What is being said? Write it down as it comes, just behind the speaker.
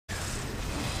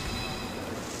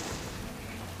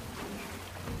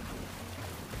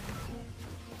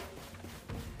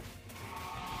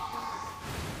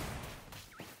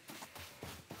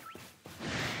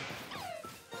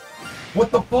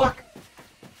What the fuck?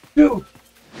 Dude!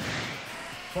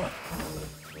 What?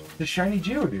 The shiny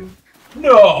Geodude.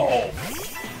 No!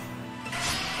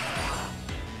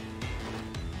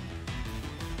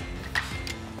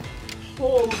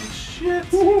 Holy shit!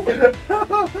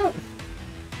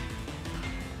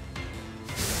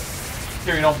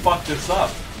 Here, you don't fuck this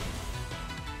up.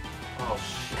 Oh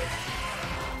shit.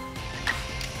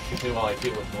 Give me while I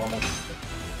deal with normal.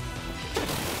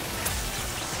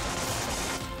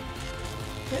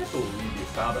 I can't believe you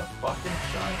found a fucking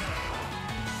shiny.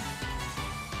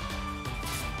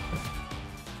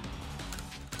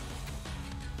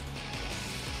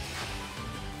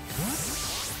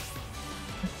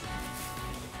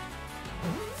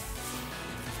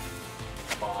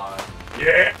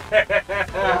 Yeah!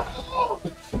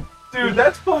 Dude,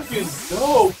 that's fucking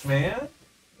dope, man!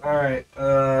 Alright,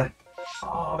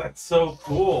 Oh, that's so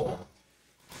cool.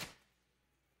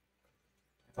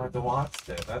 Like the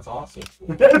Wattstead, that's awesome.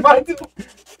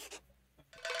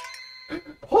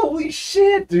 Holy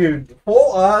shit, dude!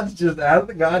 Full odds just out of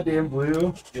the goddamn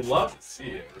blue. You love to see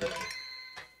it, really.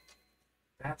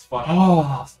 That's fucking Oh,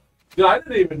 awesome. Dude, I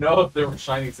didn't even know if there were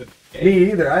shinies in the game.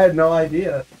 me either. I had no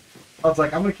idea. I was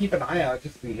like, I'm gonna keep an eye out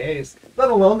just in case. Let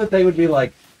alone that they would be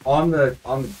like on the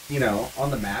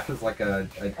map as like an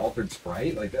altered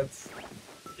sprite. Like that's.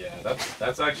 Yeah,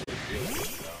 that's actually really good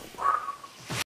though.